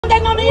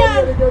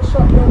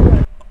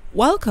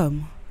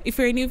Welcome. If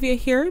you're new via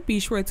here, be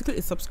sure to click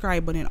the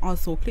subscribe button and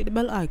also click the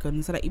bell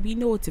icon so that you'll be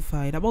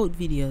notified about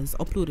videos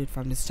uploaded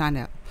from this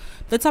channel.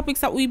 The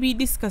topics that we'll be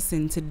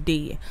discussing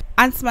today: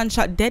 Ant-Man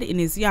shot dead in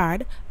his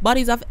yard,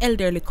 bodies of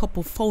elderly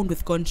couple found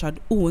with gunshot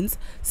wounds,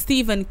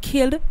 Stephen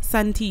killed,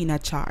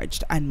 Santiana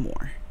charged, and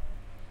more.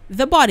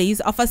 The bodies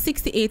of a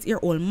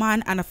 68-year-old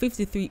man and a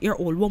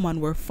 53-year-old woman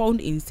were found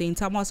in St.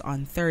 Thomas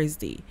on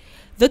Thursday.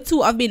 The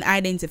two have been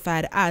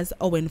identified as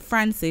Owen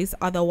Francis,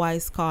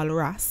 otherwise called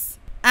Ross,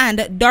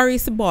 and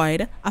Doris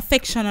Boyd,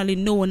 affectionately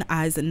known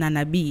as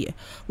Nana B.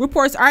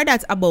 Reports are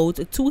that about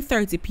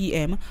 2:30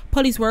 p.m.,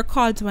 police were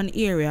called to an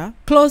area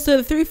close to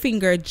the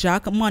Three-Finger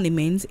Jack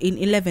monument in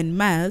 11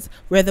 miles,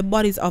 where the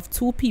bodies of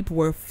two people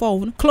were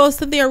found close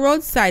to their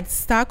roadside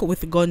stack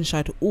with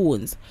gunshot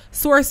wounds.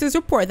 Sources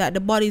report that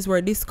the bodies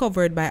were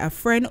discovered by a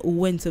friend who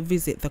went to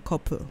visit the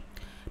couple.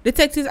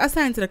 Detectives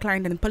assigned to the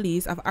Clarendon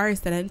police have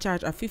arrested and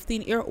charged a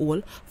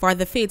 15-year-old for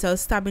the fatal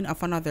stabbing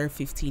of another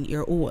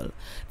 15-year-old.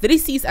 The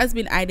deceased has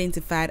been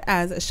identified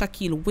as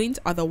Sh0t,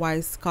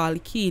 otherwise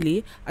called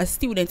KlLLED, a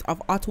student of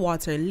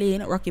Atwater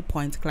Lane, Rocky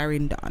Point,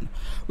 Clarendon.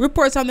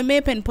 Reports from the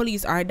Maypen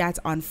police are that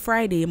on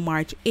Friday,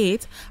 March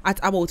 8,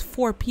 at about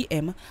 4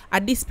 p.m., a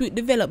dispute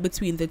developed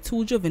between the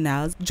two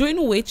juveniles,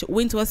 during which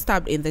Wint was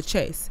stabbed in the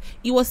chest.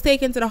 He was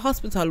taken to the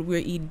hospital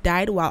where he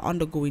died while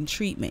undergoing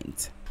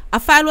treatment. A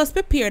file was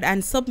prepared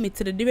and submitted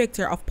to the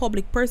Director of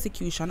Public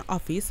Prosecution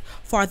Office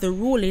for the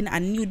ruling,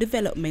 and new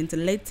development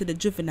led to the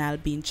juvenile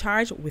being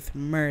charged with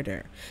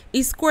murder.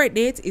 His court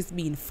date is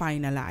being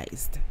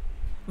finalized.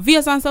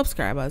 Viewers and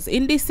subscribers,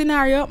 in this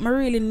scenario, I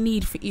really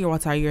need to hear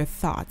what are your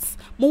thoughts.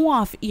 I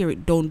want to hear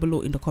it down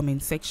below in the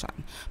comment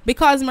section,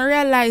 because I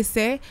realize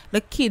the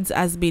kids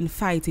has been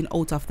fighting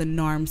out of the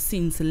norm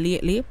since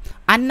lately,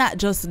 and not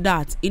just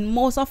that, in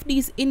most of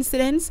these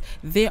incidents,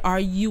 they are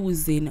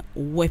using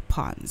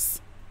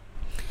weapons.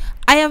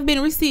 I have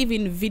been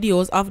receiving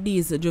videos of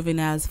these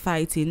juveniles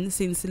fighting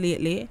since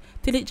lately,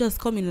 till it just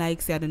coming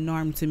like say the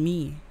norm to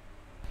me.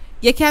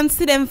 You can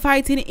see them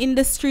fighting in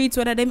the streets,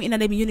 whether them in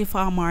them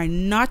uniform or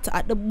not,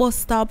 at the bus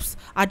stops,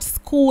 at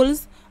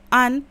schools,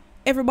 and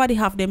everybody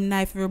have them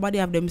knife, everybody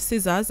have them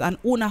scissors, and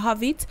owner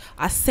have it.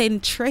 I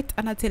send threat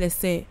and I tell you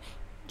say,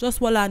 just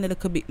hold on a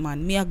little bit,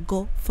 man. Me I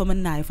go for my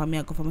knife and me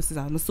I go for my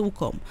scissors. Me so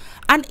come.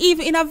 And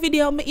even in a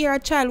video, me hear a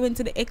child went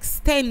to the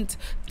extent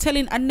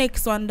telling a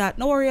next one that,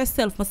 no worry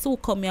yourself, me so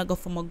come, me I go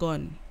for my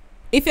gun.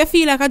 If you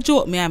feel like a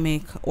joke me I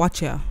make,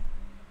 watch ya.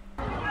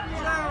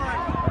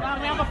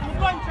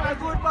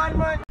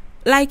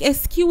 Like,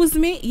 excuse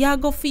me, you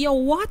go for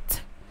your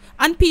what?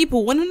 And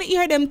people, when you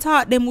hear them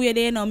talk them way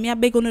they know, me I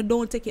beg you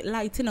don't take it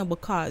light, you know,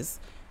 because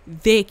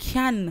they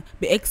can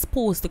be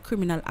exposed to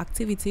criminal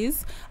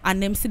activities,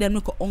 and them see them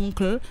look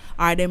uncle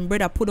or them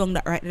brother put on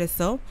that right there,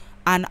 so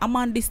and a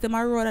man this them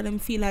a road and them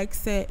feel like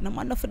say, no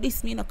man for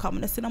this me no come,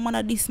 and they say no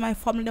man this my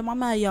family, them a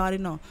my yard, you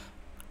know,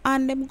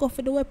 and them go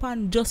for the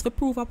weapon just to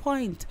prove a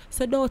point.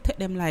 So don't take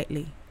them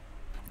lightly.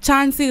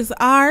 Chances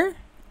are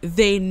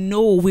they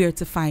know where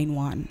to find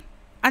one,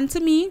 and to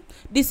me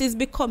this is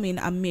becoming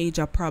a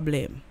major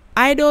problem.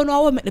 I don't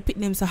know what make the pit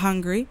them so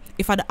hungry,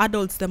 if the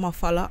adults them a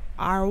follow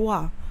or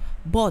what.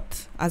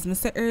 But as I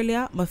said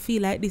earlier, I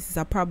feel like this is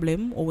a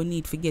problem or we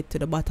need to get to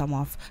the bottom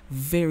of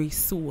very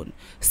soon.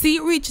 See,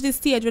 reach the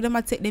stage where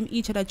they take them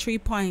each at 3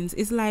 points.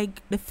 It's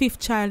like the 5th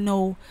child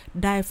now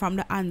die from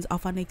the hands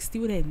of an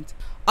ex-student.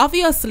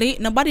 Obviously,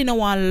 nobody no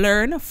want to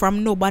learn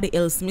from nobody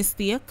else's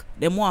mistake.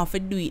 They want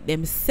to do it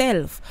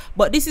themselves.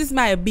 But this is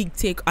my big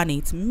take on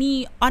it.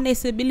 Me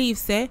honestly believe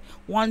say,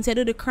 once you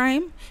do the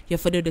crime, you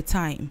have to do the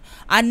time.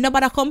 And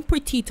nobody come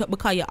pretty it up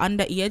because you're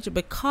underage,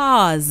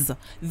 because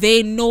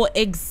they know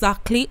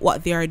exactly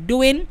what they are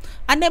doing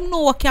and them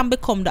know what can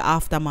become the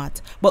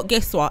aftermath. But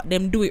guess what?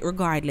 Them do it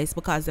regardless,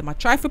 because them a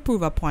try to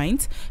prove a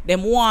point.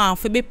 Them want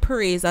to be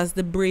praised as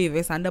the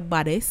bravest and the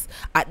baddest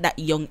at that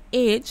young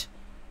age.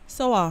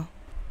 So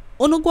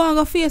uno go and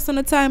go face on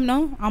the time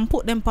now and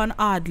put them on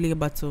hard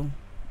labor too.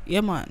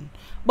 Yeah, man.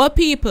 But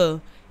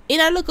people,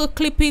 in a little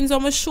clippings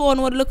I'm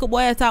showing what little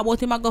boy I talk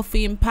about him I go for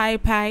him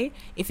pie.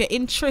 If you're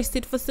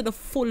interested to see the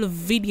full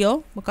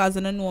video, because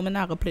I don't know I'm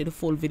not gonna play the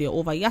full video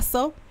over here,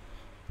 so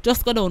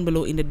just go down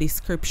below in the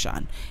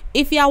description.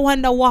 If you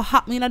wonder what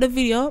happened in the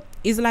video,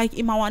 is like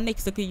him and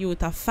next to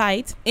youth a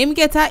fight. Him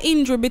get an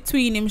injury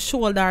between him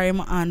shoulder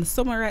him and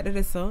somewhere right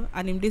there, so,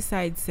 and him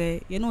decide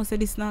say, you know, say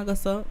this naga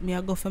so me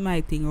I go for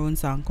my thing round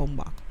so and come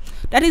back.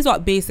 That is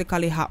what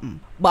basically happened.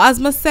 But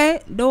as I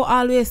say, don't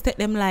always take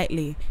them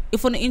lightly.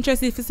 If you're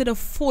interested to see the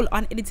full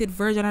unedited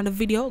version of the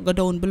video, go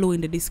down below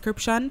in the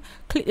description.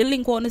 Click the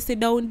link on the see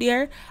down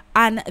there,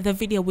 and the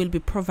video will be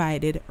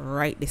provided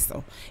right there.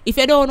 So if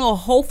you don't know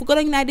how to go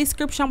in the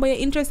description but you're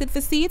interested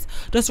to see it,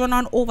 just run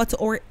on over to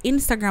our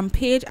Instagram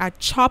page at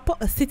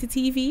Sh0t City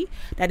TV.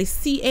 That is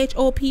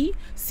CHOP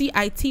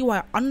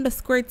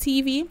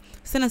CITY_TV.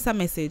 Send us a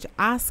message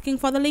asking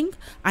for the link,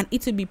 and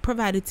it will be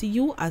provided to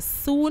you as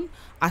soon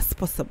as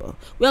possible.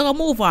 We're gonna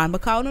move on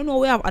because I don't know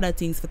we have other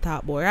things to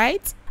talk about,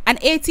 right? An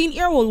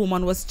 18-year-old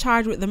woman was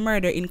charged with the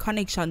murder in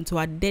connection to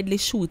a deadly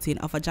shooting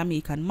of a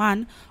Jamaican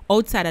man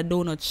outside a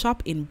donut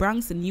shop in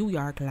Bronx, New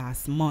York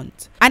last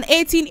month. An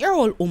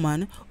 18-year-old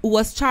woman who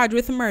was charged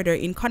with murder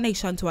in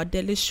connection to a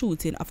deadly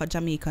shooting of a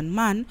Jamaican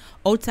man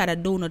outside a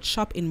donut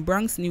shop in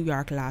Bronx, New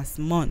York last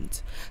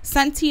month.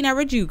 Santiana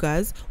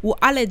Rodriguez, who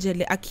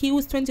allegedly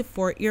accused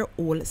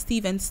 24-year-old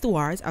Stephen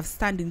Stewart of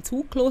standing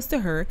too close to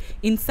her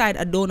inside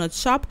a donut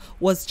shop,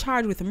 was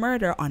charged with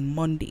murder on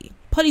Monday.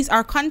 Police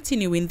are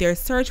continuing their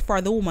search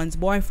for the woman's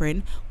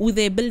boyfriend, who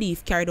they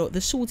believe carried out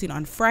the shooting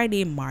on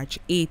Friday, March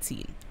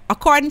 18.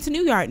 According to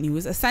New York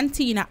News,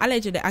 Santiana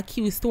allegedly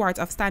accused Stewart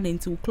of standing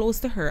too close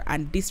to her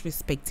and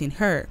disrespecting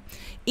her.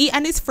 He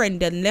and his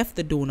friend then left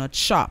the donut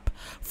shop.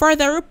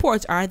 Further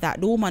reports are that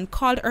the woman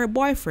called her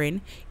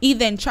boyfriend. He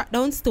then tracked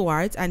down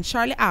Stewart, and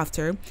shortly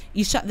after,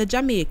 he shot the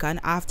Jamaican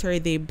after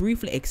they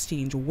briefly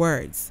exchanged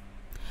words.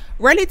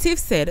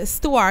 Relatives said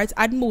Stewart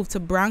had moved to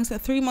Bronx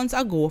 3 months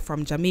ago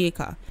from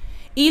Jamaica.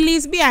 He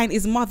leaves behind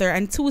his mother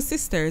and 2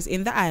 sisters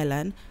in the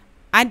island,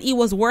 and he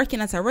was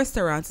working at a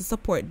restaurant to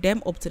support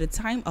them up to the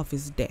time of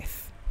his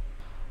death.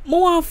 I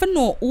want to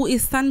know who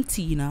is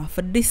Santiana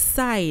for this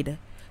side.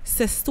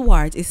 Says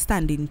Stewart is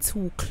standing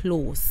too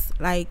close.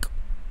 Like,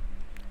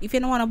 if you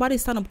don't want nobody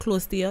stand up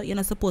close to you, you're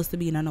not supposed to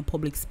be in a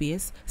public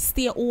space.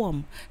 Stay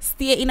home.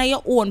 Stay in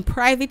your own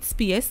private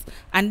space,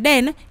 and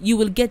then you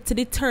will get to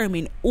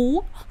determine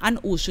who and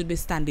who should be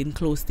standing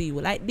close to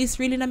you. Like, this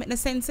really don't make no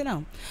sense, you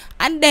know.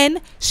 And then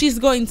she's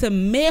going to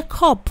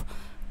make up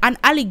an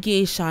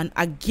allegation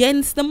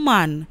against the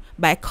man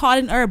by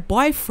calling her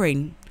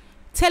boyfriend,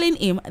 telling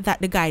him that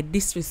the guy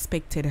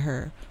disrespected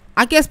her.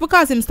 I guess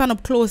because him stand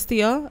up close to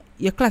you,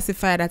 you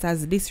classify that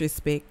as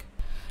disrespect.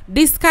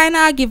 This kind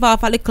of give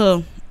off a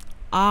little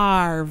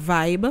R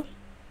vibe.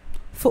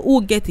 For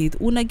who get it,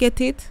 who not get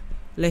it,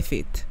 left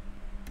it.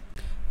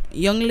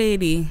 Young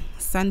lady,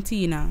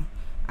 Santiana,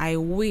 I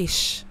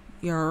wish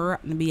you're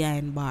rotten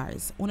behind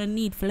bars. You don't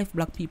need for left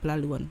black people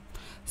alone.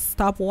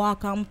 Stop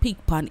walk and pick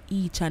on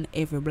each and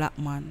every black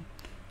man.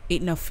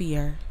 It no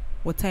fear.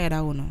 We're tired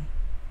of you.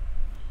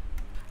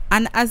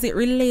 And as it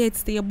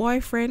relates to your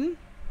boyfriend,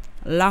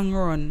 long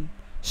run,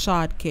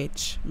 short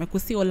catch. Make we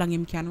see how long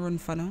him can run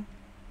for now.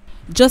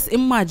 Just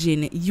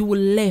imagine you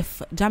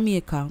left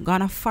Jamaica,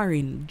 gone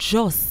foreign,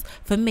 just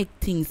for make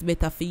things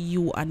better for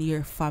you and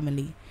your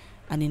family.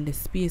 And in the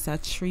space of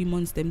 3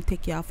 months, them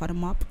take you off of the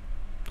map.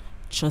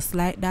 Just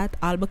like that,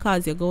 all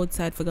because you go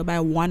outside for go buy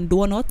 1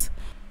 donut.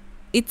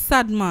 It's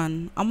sad,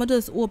 man. I'ma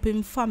just hope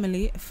him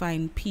family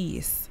find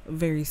peace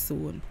very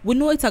soon. We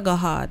know it's a go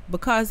hard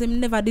because him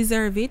never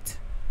deserve it,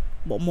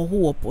 but I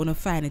hope we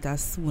find it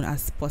as soon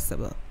as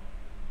possible.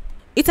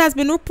 It has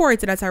been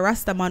reported that a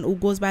Rasta man who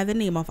goes by the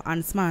name of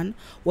Ansman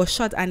was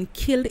shot and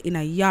killed in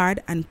a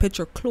yard and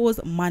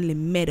petrol-closed Manly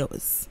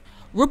Meadows.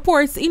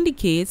 Reports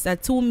indicate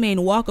that 2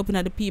 men walk up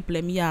in the people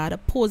in the yard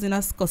posing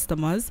as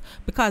customers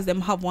because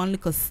them have one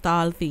little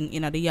stall thing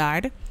in the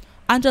yard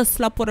and just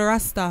slap with the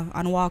Rasta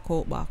and walk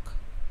out back.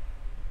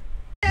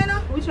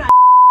 Which one?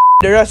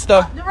 The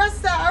Rasta. The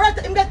Rasta.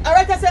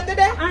 Alright, I said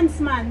today.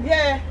 Ansman.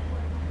 Yeah.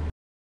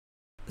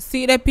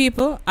 See the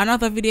people,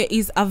 another video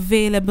is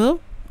available.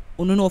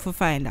 You don't know if you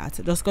find that.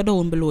 Just go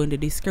down below in the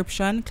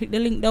description. Click the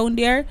link down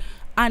there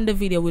and the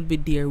video will be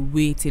there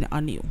waiting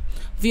on you.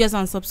 Viewers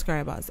and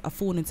subscribers, a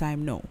phone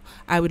time now.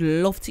 I would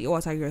love to hear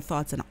what are your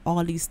thoughts on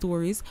all these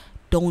stories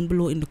down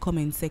below in the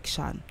comment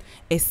section.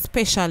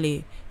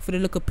 Especially for the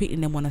local people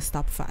in them wanna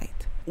stop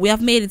fight. We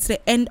have made it to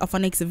the end of our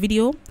next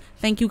video.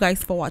 Thank you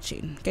guys for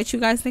watching. Catch you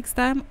guys next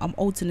time. I'm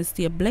out to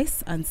stay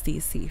blessed and stay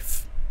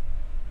safe.